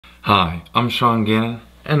Hi, I'm Sean Gannon,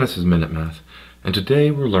 and this is Minute Math, and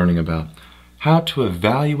today we're learning about how to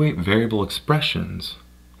evaluate variable expressions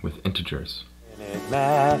with integers.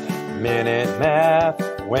 Minute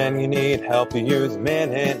Math, when you need help you use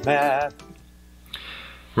Minute Math.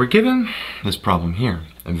 We're given this problem here.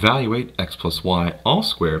 Evaluate x plus y all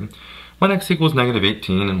squared when x equals negative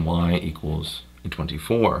 18 and y equals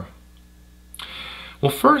 24.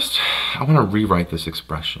 Well, first, I want to rewrite this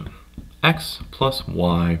expression. X plus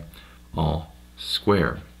y all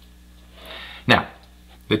squared. Now,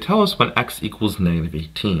 they tell us when x equals negative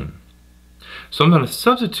 18. So I'm going to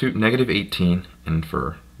substitute negative 18 in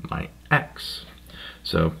for my x.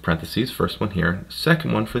 So parentheses, first one here,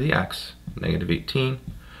 second one for the x, negative 18,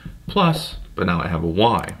 plus, but now I have a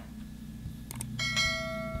y.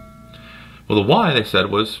 Well, the y, they said,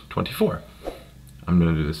 was 24. I'm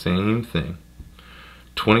going to do the same thing.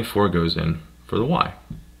 24 goes in for the y.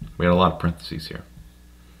 We had a lot of parentheses here.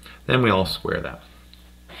 Then we all square that.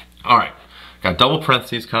 All right, got double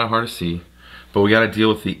parentheses, kind of hard to see, but we got to deal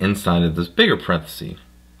with the inside of this bigger parenthesis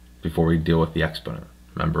before we deal with the exponent.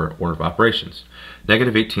 Remember, order of operations.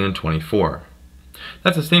 Negative 18 and 24.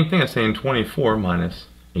 That's the same thing as saying 24 minus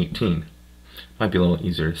 18. Might be a little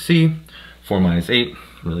easier to see. 4 minus 8,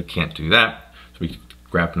 really can't do that. So we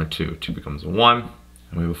grab in a 2. 2 becomes a 1,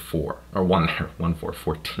 and we have a 4. Or 1 there, 1, 4,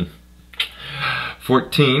 14.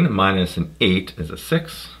 14 minus an 8 is a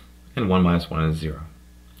 6, and 1 minus 1 is 0.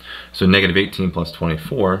 So negative 18 plus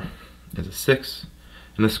 24 is a 6,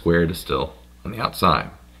 and the squared is still on the outside.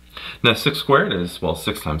 Now 6 squared is, well,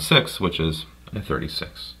 6 times 6, which is a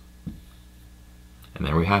 36. And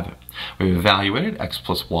there we have it. We've evaluated x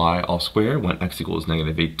plus y all squared when x equals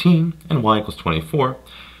negative 18 and y equals 24,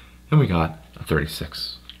 and we got a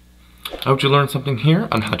 36. I hope you learned something here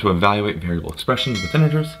on how to evaluate variable expressions with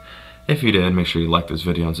integers. If you did, make sure you like this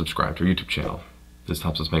video and subscribe to our YouTube channel. This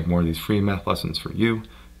helps us make more of these free math lessons for you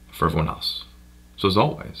and for everyone else. So as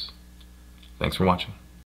always, thanks for watching.